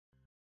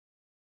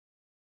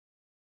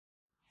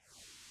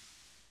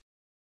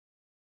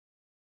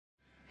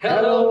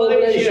Hello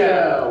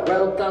Malaysia.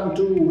 Welcome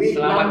to week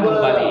Selamat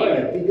number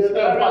kembali. 3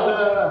 ke 4 ke?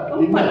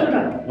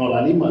 5. No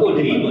lah 5. Oh,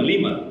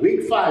 lima.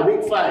 Week 5.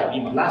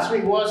 Lima. Last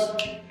week was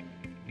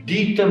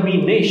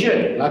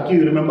Determination. lucky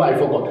you remember, I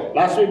forgot.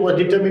 Last week was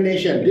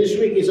determination. This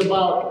week is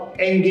about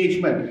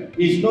engagement.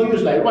 It's no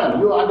use like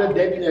one. You ada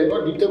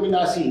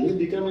determinasi.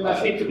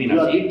 Determinasi. You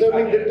are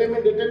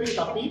determined,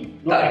 tapi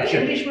no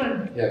action.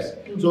 Engagement. Yes.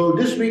 So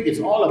this week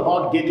it's all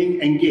about getting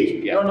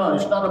engaged. Yeah. No,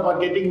 it's not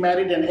about getting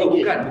married and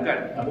engaged.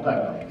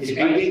 Bukan. It's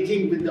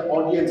engaging with the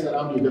audience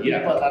around you, the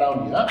people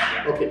around you. Huh?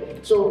 Yeah. Okay.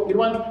 So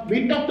Irwan,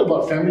 we talked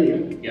about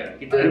family. Yeah.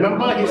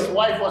 Remember his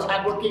wife was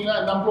hardworking,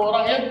 60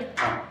 orang ya.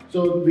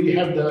 So we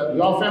have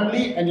your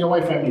family and your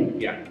wife family.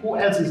 Yeah. Who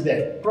else is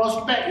there?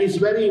 Prospect is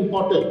very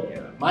important.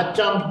 Yeah.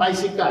 Macam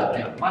bicycle.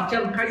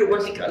 Macam kayu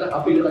basikal lah.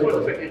 Apa itu kayu?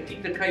 Prospect,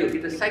 kita kayu,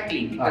 kita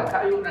cycling, kita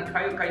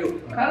kayu.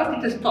 Kalau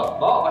kita stop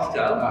bawa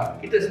basikal,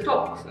 kita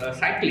stop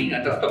cycling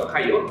atau stop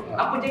kayu,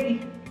 apa jadi?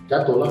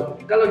 Jatuh lah.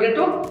 Kalau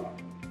jatuh,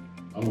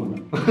 Bangun.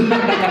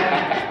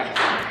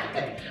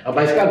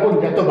 Bicycle pun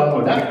jatuh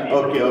bangun.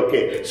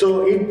 Okay.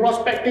 So in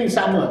prospecting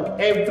sama.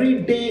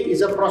 Every day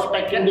is a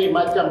prospecting day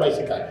macam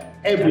bicycle.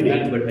 Every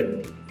day. jangan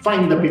berhenti.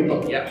 Find the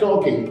people. Yeah.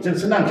 So okay,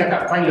 senang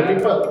cakap find the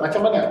people.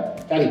 Macam mana?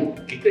 Cari.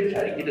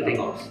 Kita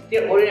tengok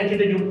setiap orang yang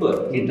kita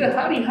jumpa, kita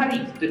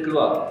hari-hari kita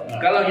keluar.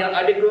 Kalau yang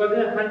ada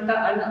keluarga,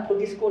 hantar anak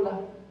pergi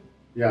sekolah.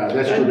 Yeah,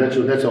 that's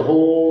true. That's a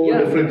whole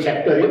different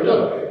chapter.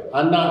 Betul.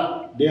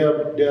 Anak dia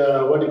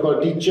what they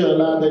call teacher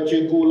lah, the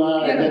cikgu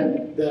lah, and then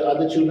the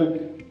other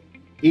children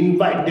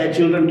invite their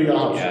children to your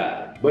house.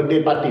 Yeah.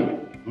 Birthday party.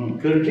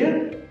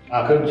 Kerja,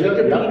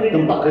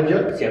 Tempat kerja.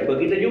 siapa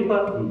kita jumpa?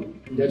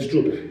 That's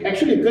true.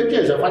 Actually,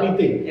 kerja is a funny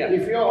thing. Yeah.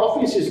 If your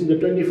office is in the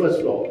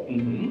 21st floor,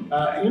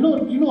 you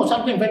know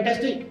something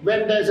fantastic.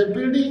 When there's a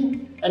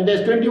building and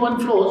there's 21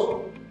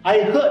 floors,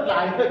 I heard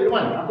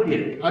everyone. Apa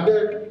dia?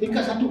 Ada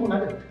tingkat 1 pun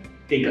ada.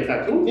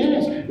 Tingkat 1?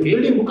 Yes, the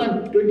building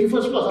bukan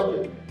 21st floor saja.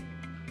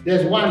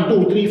 There's 1,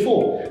 2, 3,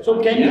 4. So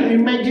can you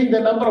imagine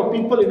the number of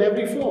people in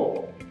every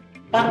floor?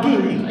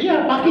 Parking,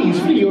 parking is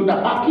free. You're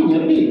not parking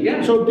early. Yeah.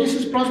 So this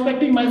is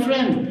prospecting, my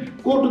friend.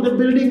 Go to the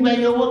building where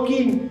you're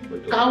working.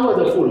 Cover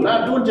the full.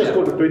 Don't just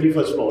go to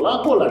 21st floor.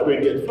 Go to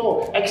 20th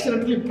floor.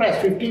 Accidentally press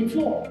 15th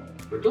floor.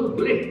 Betul,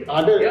 boleh.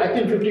 I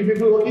think 50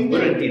 people working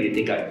there. Berhenti di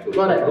tingkat.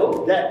 Correct.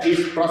 That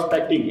is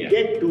prospecting. Yeah.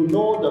 Get to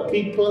know the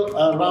people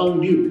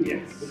around you.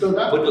 Yes. Betul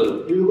tak?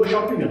 Betul. You go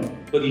shopping.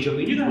 Pergi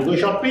shopping juga. You go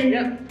shopping.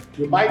 Yeah.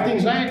 You buy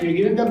things right. You're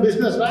giving them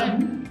business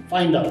right.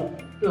 Find out.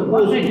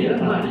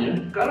 Maknanya,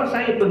 kalau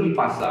saya pergi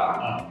pasar,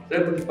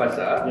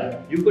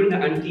 jumpa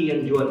dengan aunty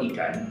yang jual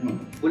ikan,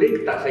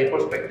 boleh tak saya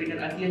prospek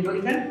dengan aunty yang jual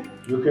ikan?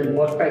 You can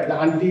prospect the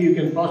auntie, you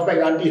can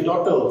prospect the auntie's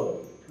daughter.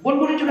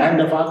 Boleh juga.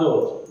 And the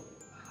father.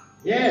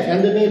 Yes,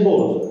 and the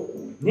neighbors.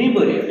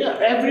 Neighbor dia?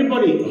 Yeah,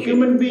 everybody,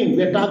 human being,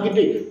 we're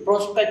targeting,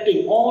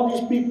 prospecting. All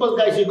these people,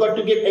 guys, you got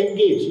to get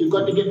engaged.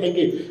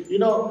 You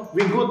know,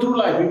 we go through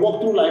life, we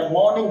walk through life,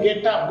 morning,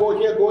 get up, go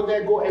here, go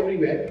there, go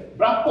everywhere.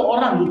 Berapa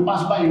orang you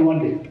pass by in one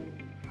day?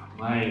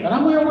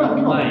 Ramai orang,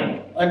 you know.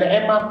 And the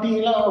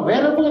MRT lah,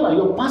 wherever lah,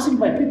 you're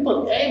passing by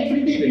people.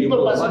 Every day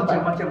people passing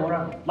by. Macam-macam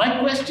orang.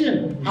 My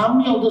question, how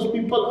many of those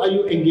people are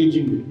you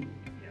engaging with?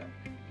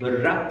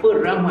 Berapa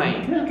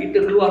ramai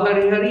kita keluar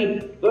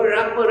hari-hari,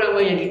 berapa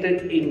ramai yang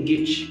kita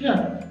engage?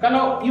 Yeah.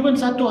 Kalau even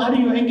satu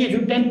hari you engage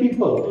with 10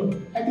 people,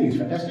 I think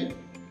it's fantastic.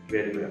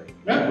 Very well.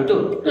 Yeah?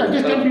 Betul. Yeah,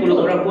 just 10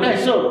 people. orang pun.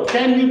 So,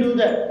 can you do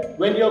that?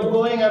 When you're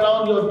going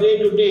around your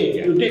day to day,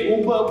 you take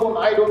Uber pun,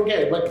 I don't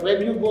care. But when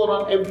you go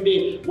around every day,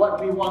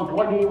 what do you want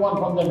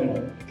from them? You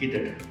know?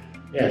 Kita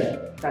Yes.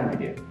 tanya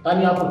dia.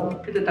 Tanya apa?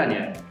 Kita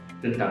tanya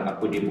tentang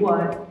apa dia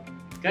buat,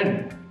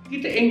 kan?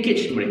 Kita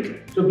engage mereka.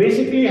 So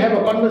basically, you have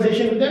a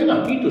conversation with them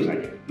now. Itu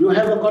saja. You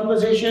have a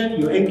conversation,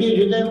 you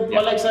engage with them,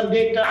 collect some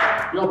data,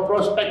 your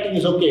prospecting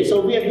is okay.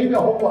 So we have given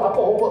a homework. Apa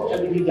homework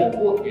shall we give them?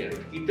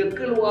 Kita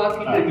keluar,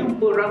 kita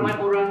jumpa ramai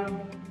orang,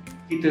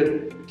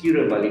 kita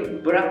kira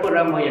balik berapa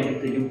ramai yang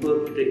kita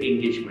jumpa, kita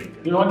engage mereka.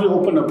 You want to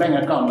open a bank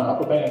account lah.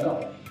 Apa bank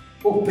account?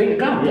 Oh, bank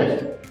account?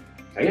 Yes.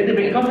 Saya ada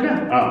bank account sudah.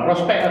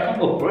 Prospect account.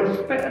 Oh,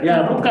 prospect account.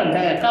 Ya, bukan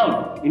bank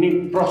account.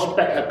 Ini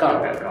prospect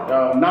account.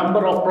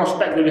 Number of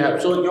prospect that you have.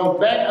 So your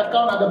bank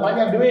account ada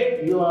banyak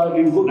duit, you are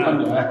in good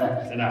money.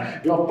 Senang.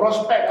 Your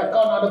prospect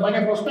account ada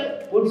banyak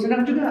prospect, Pun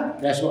senang juga.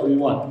 that's what we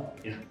want.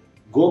 Yeah.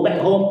 Go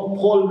back home,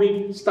 whole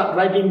week, start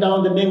writing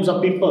down the names of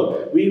people.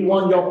 We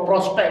want your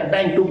prospect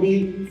bank to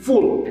be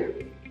full.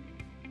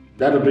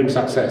 That will bring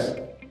success.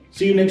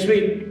 See you next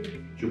week.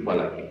 Jumpa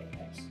lagi.